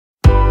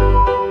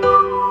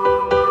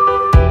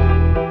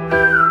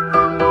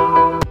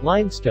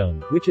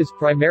Limestone, which is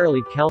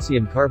primarily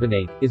calcium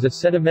carbonate, is a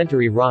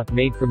sedimentary rock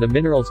made from the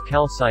minerals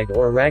calcite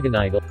or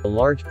aragonite. A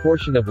large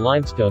portion of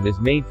limestone is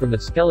made from the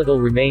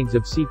skeletal remains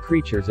of sea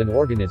creatures and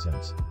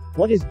organisms.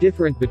 What is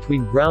different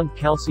between ground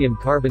calcium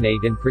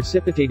carbonate and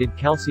precipitated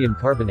calcium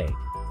carbonate?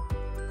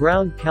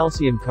 Ground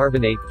calcium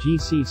carbonate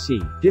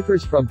 (GCC)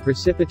 differs from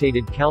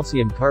precipitated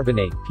calcium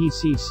carbonate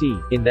 (PCC)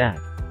 in that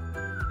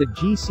the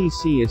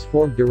GCC is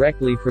formed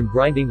directly from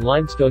grinding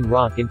limestone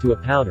rock into a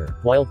powder,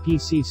 while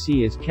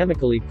PCC is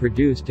chemically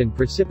produced and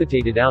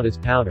precipitated out as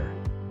powder.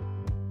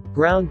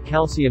 Ground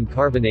calcium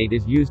carbonate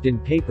is used in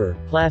paper,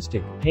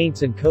 plastic,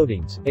 paints and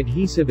coatings,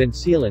 adhesive and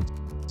sealants.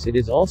 It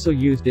is also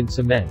used in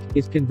cement,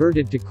 is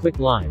converted to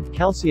quicklime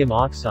calcium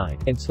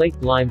oxide, and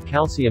slaked lime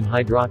calcium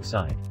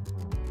hydroxide.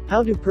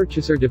 How do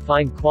purchaser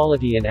define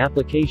quality and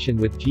application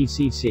with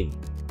GCC?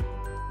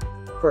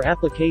 For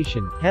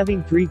application,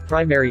 having three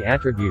primary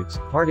attributes,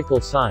 particle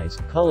size,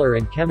 color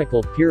and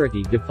chemical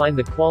purity, define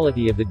the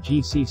quality of the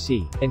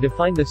GCC, and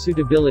define the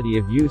suitability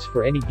of use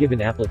for any given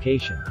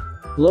application.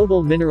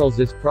 Global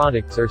Minerals'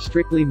 products are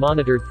strictly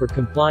monitored for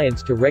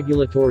compliance to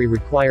regulatory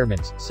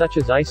requirements, such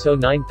as ISO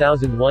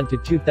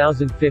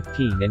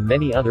 9001-2015 and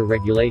many other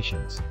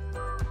regulations.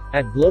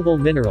 At Global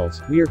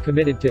Minerals, we are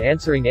committed to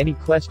answering any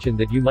question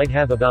that you might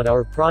have about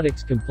our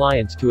product's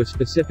compliance to a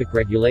specific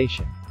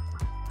regulation.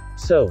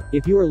 So,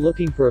 if you are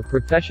looking for a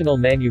professional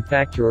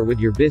manufacturer with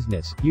your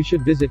business, you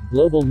should visit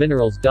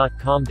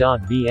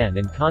globalminerals.com.bn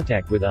and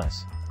contact with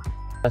us.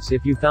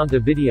 If you found the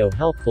video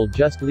helpful,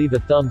 just leave a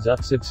thumbs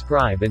up,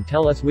 subscribe and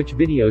tell us which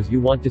videos you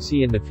want to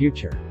see in the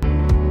future.